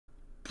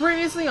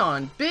Previously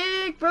on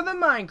Big Brother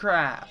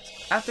Minecraft.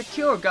 After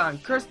Killer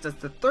got cursed as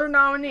the third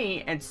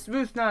nominee and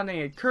Smooth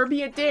nominated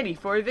Kirby and Danny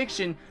for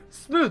eviction,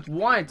 Smooth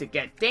wanted to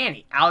get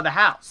Danny out of the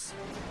house.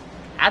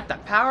 At the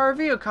Power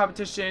Reveal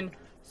competition,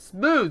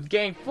 Smooth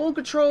gained full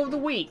control of the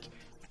week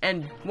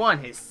and won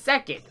his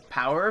second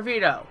Power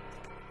Veto.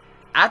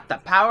 At the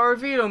Power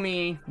Veto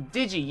meeting,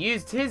 Digi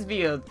used his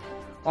veto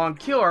on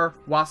Killer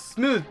while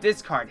Smooth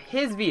discarded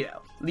his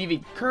veto,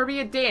 leaving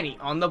Kirby and Danny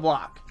on the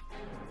block.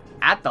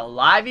 At the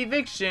live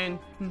eviction,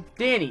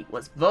 Danny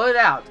was voted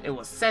out and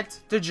was sent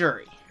to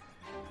jury.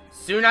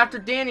 Soon after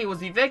Danny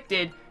was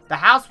evicted, the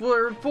house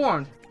were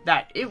informed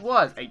that it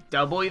was a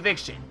double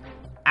eviction.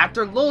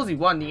 After Lolzy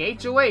won the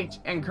HOH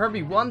and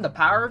Kirby won the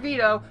Power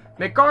Veto,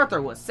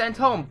 MacArthur was sent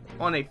home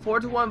on a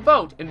 4-1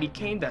 vote and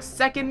became the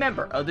second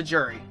member of the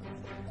jury.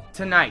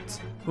 Tonight,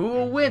 who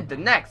will win the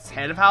next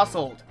head of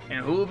household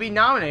and who will be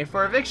nominated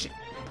for eviction?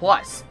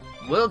 Plus,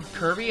 will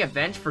Kirby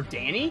avenge for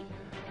Danny?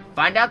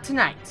 Find out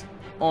tonight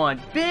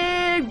on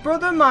Big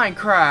Brother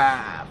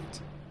Minecraft.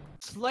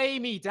 Slay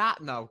me,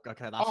 that no.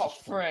 Okay, that's. Oh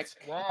frick!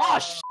 Wow. Oh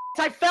shit!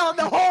 I fell in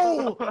the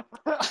hole.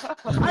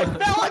 I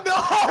fell in the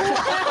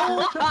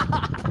hole.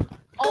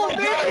 Oh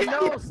me!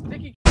 no,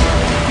 sticky.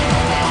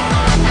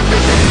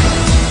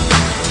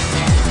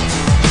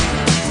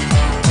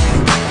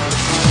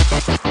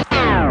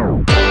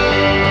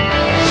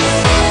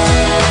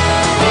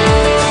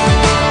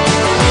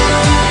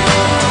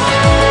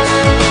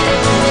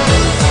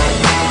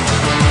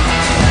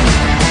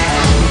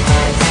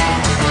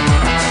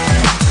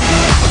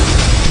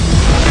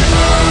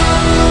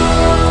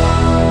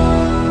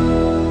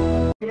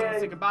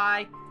 Say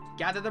goodbye,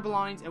 gather their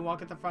belongings, and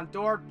walk at the front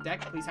door.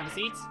 Dekt, please have a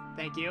seat.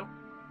 Thank you.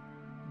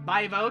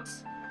 By a vote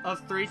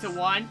of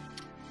 3-1,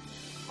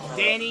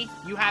 Danny,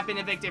 you have been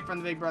evicted from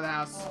the Big Brother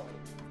house.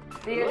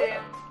 See you,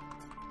 Dan.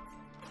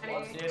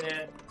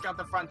 Walk out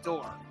the front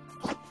door.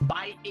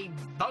 By a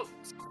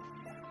vote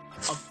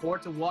of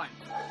 4-1,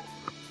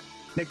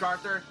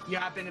 MacArthur, you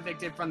have been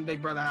evicted from the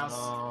Big Brother house.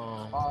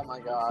 Oh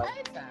my god.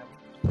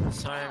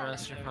 Sorry,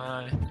 Master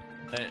Pie.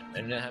 I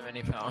didn't have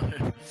any power.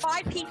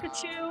 Bye,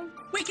 Pikachu.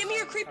 Wait, give me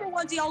your creeper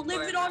onesie. I'll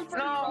live it on for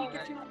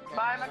Pikachu.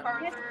 Bye,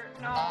 MacArthur.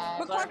 No.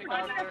 MacArthur, give me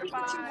your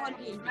Pikachu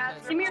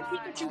onesie. Give me your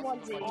Pikachu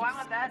onesie. Oh, I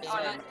want that.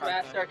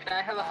 Master, can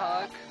I have a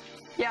hug?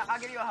 Yeah,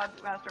 I'll give you a hug,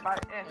 Master. Bye.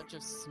 A bunch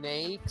of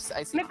snakes.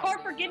 I see.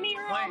 MacArthur, give me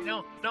your. Wait,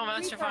 no,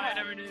 Master Pie, I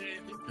never did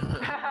anything.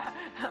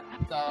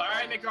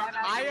 Alright, MacArthur.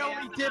 I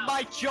only did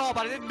my job.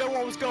 I didn't know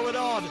what was going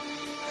on.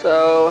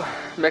 So,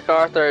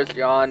 MacArthur is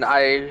gone.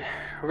 I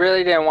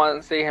really didn't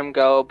want to see him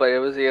go, but it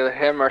was either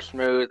him or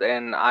Smooth,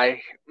 and I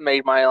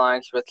made my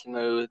alliance with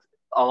Smooth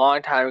a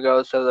long time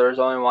ago, so there was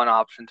only one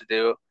option to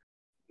do.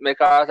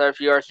 MacArthur, if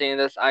you are seeing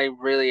this, I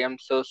really am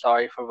so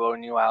sorry for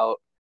voting you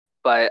out,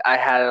 but I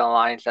had an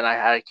alliance and I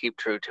had to keep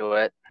true to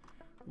it.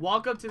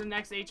 Welcome to the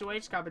next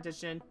HOH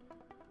competition.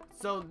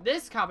 So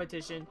this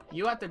competition,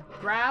 you have to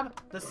grab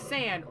the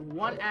sand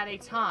one at a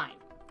time.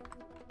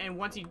 And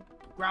once you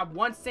grab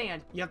one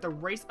sand, you have to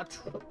race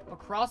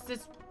across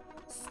this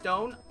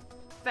stone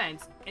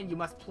fence, and you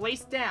must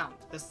place down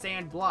the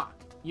sand block.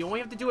 You only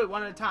have to do it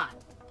one at a time.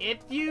 If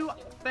you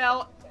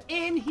fell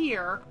in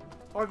here,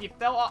 or if you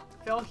fell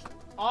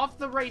off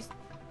the race,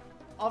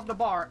 off the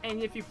bar,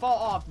 and if you fall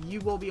off,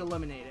 you will be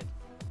eliminated.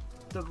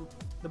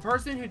 The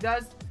person who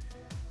does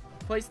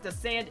place the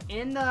sand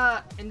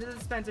into the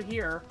dispenser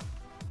here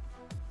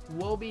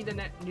will be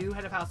the new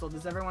head of household.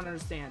 Does everyone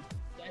understand?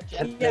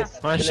 Can they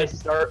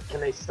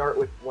start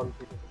with one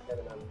piece of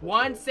sand?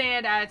 One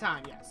sand at a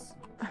time, yes.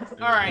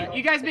 Alright,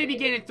 you guys may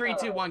begin in 3,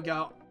 2, 1,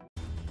 go.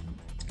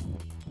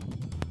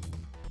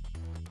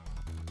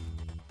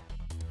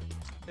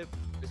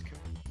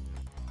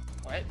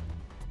 What?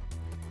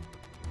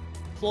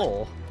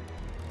 Floor.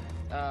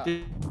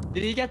 Did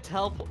he get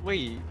teleport?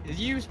 Wait, is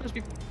you supposed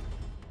to be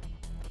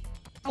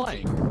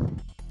playing?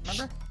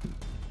 Remember?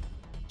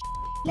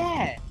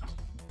 Yeah.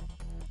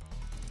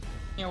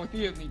 You know, with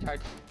you the entire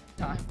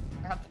time.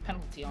 I have the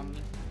penalty on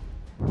me.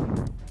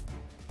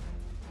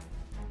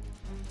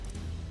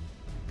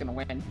 Gonna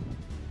win.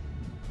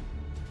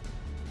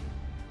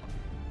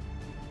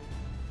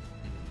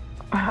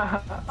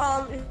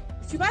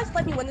 If you guys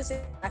let me win this,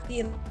 and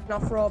I'll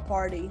throw a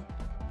party.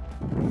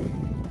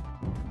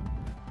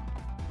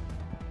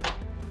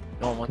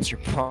 No one wants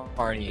your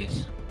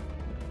parties.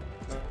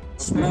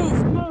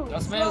 Smooth, Go,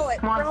 Smooth.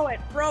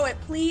 throw it,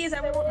 please,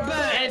 everyone.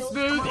 And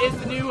Smooth is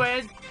the new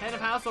head of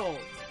household.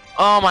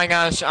 Oh my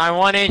gosh, I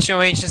won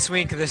HOH this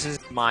week. This is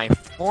my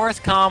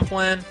 4th comp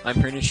win, I'm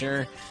pretty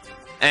sure.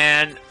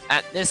 And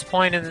at this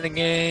point in the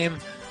game,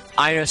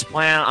 I just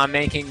plan on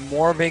making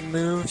more big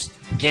moves,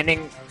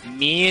 getting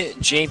me,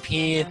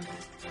 JP,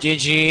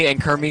 Digi,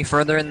 and Kirby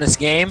further in this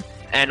game,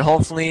 and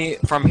hopefully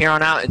from here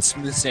on out, it's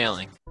smooth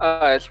sailing.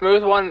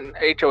 Smooth won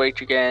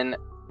HOH again,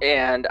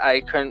 and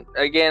I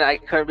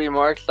couldn't be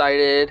more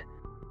excited.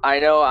 I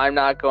know I'm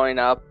not going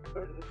up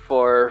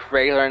for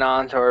regular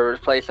nons or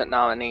replacement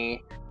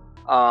nominee.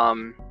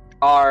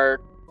 Our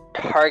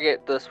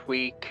target this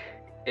week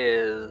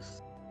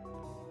is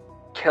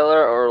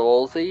Killer or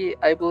Lolzy,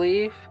 I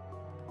believe.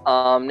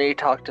 Need to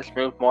talk to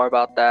Smooth more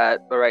about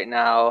that, but right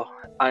now,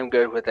 I'm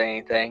good with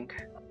anything.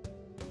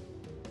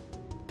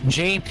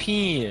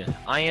 JP,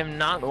 I am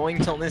not going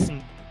to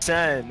listen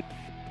said.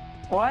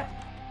 What?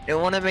 It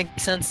wouldn't make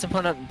sense to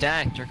put up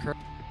Dekt or Kirby.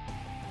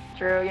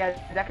 True, yeah,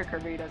 Dekt or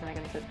Kirby doesn't make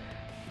any sense.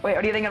 Wait,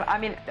 what do you think of? I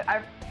mean,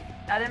 I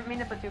didn't mean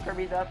to put 2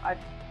 Kirbys up. I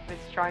was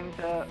trying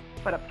to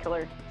put up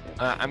Killer.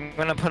 I'm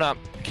gonna put up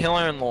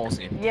Killer and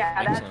Lolzy.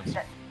 Yeah, makes that makes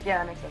sense.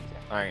 Yeah.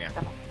 Alright, yeah.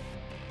 Definitely.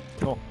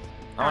 Cool.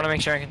 I want to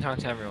make sure I can talk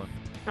to everyone.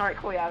 Alright,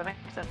 cool, yeah, that makes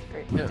sense.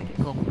 Great. Yeah, Thank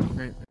you. cool.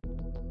 Great.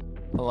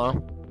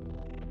 Hello?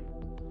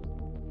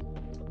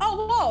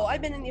 Oh, whoa,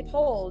 I've been in the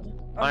hold.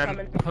 I'm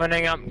coming.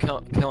 Putting up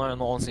Killer and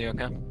Lolzy,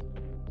 okay?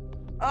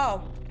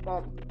 Oh,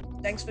 well,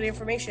 thanks for the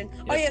information.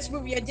 Yep. Oh, yes,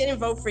 Movie, I didn't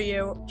vote for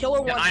you.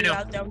 Killer Yeah, wants I you know.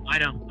 out, though. I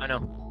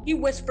know. He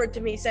whispered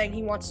to me saying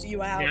he wants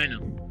you out. Yeah, I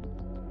know.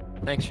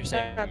 Thanks for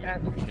saying Not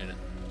that. bad. Appreciate it.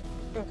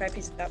 Okay,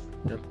 peace out.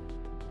 Yep.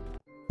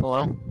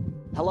 Hello?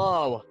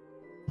 Hello.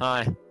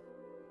 Hi.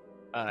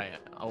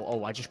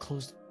 Oh, I just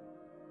closed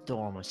the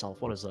door on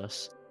myself. What is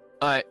this?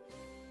 Alright.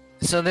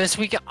 So this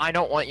week, I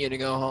don't want you to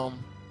go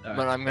home,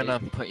 but I'm gonna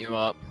put you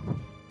up.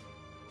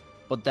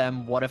 But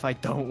then, what if I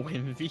don't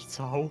win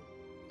veto?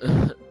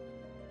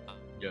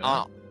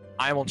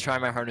 I will try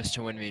my hardest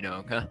to win veto,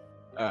 okay?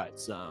 Alright,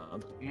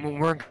 so...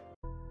 We're...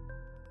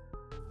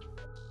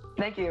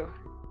 Thank you.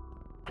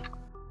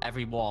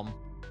 Everyone.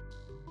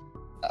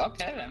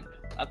 Okay then,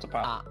 that's a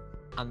problem.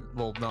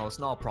 Well, no, it's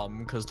not a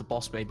problem, because the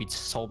boss baby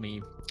told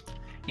me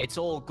it's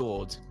all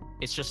good.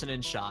 It's just an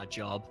inside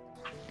job.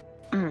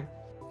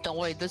 Don't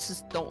worry,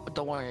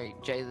 don't worry,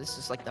 Jay. This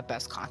is like the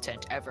best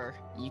content ever.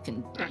 You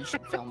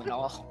should film it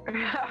all.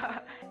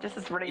 Just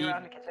as running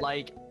around the kitchen.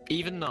 Like,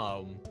 even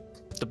though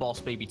the boss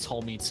baby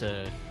told me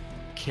to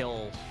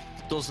kill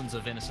dozens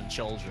of innocent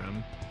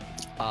children,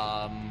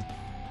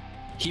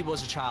 he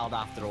was a child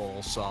after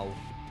all, so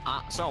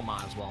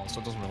might as well. So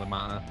it doesn't really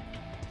matter.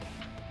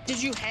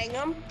 Did you hang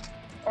him?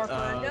 Or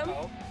burn him?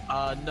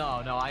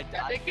 No, I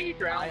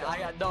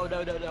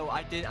No.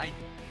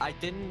 I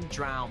didn't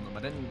drown them.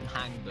 I didn't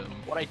hang them.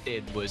 What I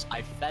did was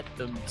I fed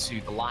them to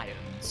the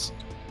lions.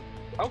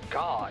 Oh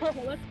god. Guys,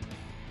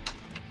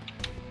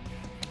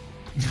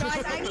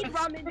 I need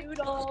ramen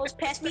noodles.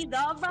 Pass me the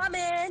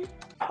ramen.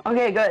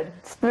 Okay, good.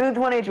 Smooth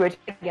 1 HOH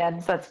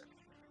again, so that's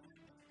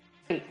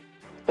great.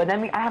 But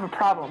then I have a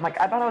problem. Like,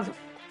 I thought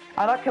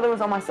Killer was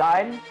on my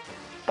side,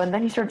 but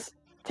then he starts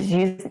just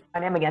using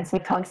my name against me,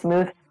 telling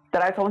Smooth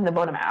that I told him to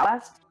vote him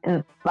out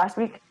last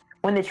week,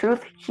 when the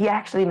truth, he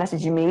actually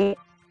messaged me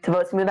to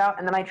vote Smooth out,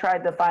 and then I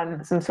tried to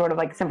find some sort of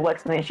like simple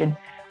explanation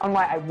on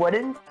why I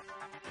wouldn't.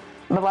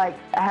 But like,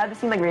 I had to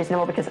seem like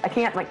reasonable because I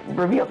can't like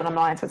reveal that I'm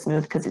alliance with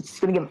Smooth because it's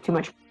just gonna give too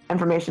much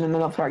information and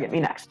then they'll target me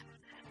next.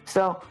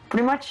 So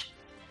pretty much,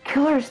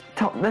 Killer's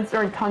then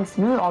started telling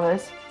Smooth all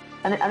this,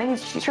 and I think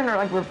she's trying to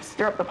like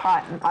stir up the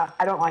pot, and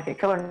I don't like it.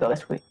 Killer go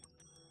this week.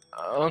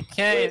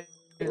 Okay.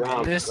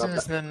 This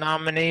is the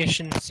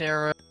nomination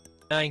ceremony.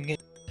 I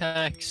get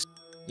text.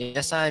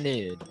 Yes, I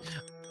did.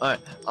 Alright,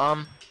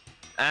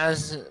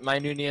 as my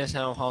duty as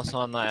house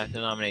on, I have to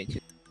nominate 2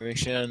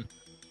 eviction.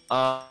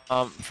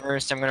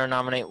 First I'm gonna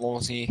nominate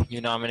Lolzy.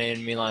 You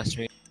nominated me last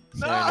week.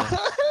 So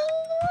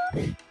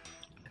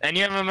and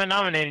you haven't been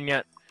nominated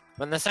yet.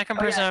 But the second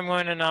person I'm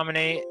going to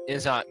nominate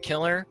is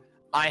Killer.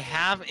 I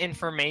have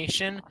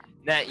information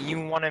that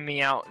you wanted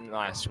me out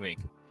last week.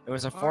 It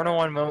was a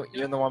 4-1 vote.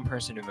 You're the one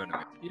person who voted me.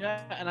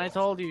 Yeah, and I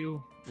told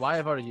you why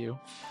I voted you.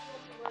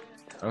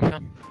 Okay.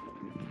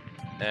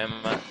 And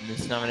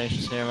this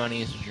nomination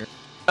ceremony is adjourned.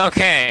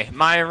 Okay,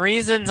 my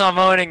reasons on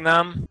voting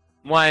them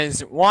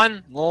was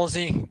 1,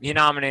 Lolzy, you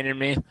nominated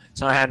me,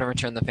 so I had to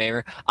return the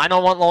favor. I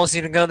don't want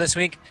Lolzy to go this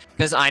week,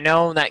 because I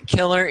know that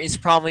Killer is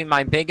probably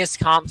my biggest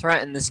comp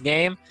threat in this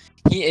game.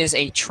 He is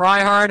a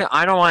tryhard.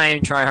 I don't want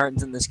any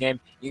tryhards in this game.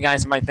 You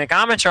guys might think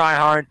I'm a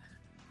tryhard,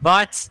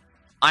 but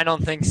I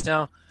don't think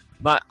so.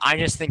 But I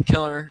just think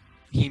Killer,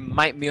 he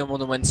might be able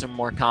to win some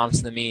more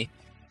comps than me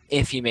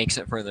if he makes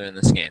it further in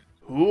this game.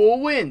 Who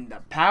will win the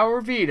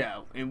power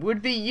veto and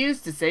would be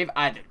used to save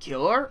either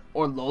Killer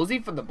or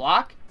Lolzy from the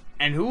block?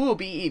 And who will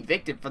be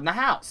evicted from the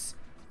house?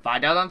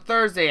 Find out on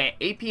Thursday at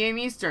 8 PM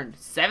Eastern,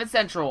 7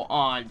 Central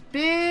on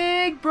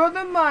Big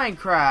Brother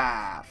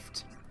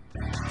Minecraft.